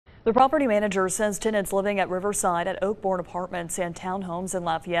The property manager says tenants living at Riverside at Oakbourne Apartments and Townhomes in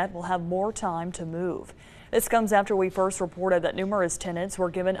Lafayette will have more time to move. This comes after we first reported that numerous tenants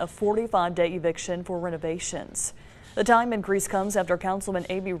were given a 45-day eviction for renovations. The time increase comes after Councilman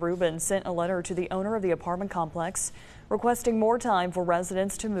A.B. Rubin sent a letter to the owner of the apartment complex requesting more time for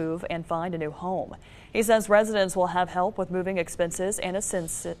residents to move and find a new home. He says residents will have help with moving expenses and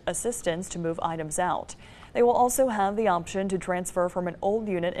assistance to move items out. They will also have the option to transfer from an old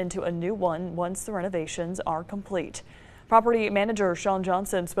unit into a new one once the renovations are complete. Property manager Sean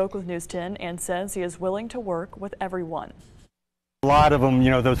Johnson spoke with News 10 and says he is willing to work with everyone. A lot of them,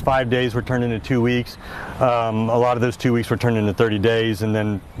 those 5 days were turned into 2 weeks. A lot of those 2 weeks were turned into 30 days, and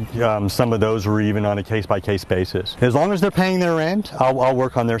then some of those were even on a case-by-case basis. As long as they're paying their rent, I'll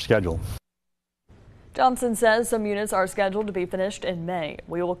work on their schedule. Johnson says some units are scheduled to be finished in May.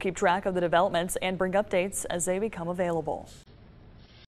 We will keep track of the developments and bring updates as they become available.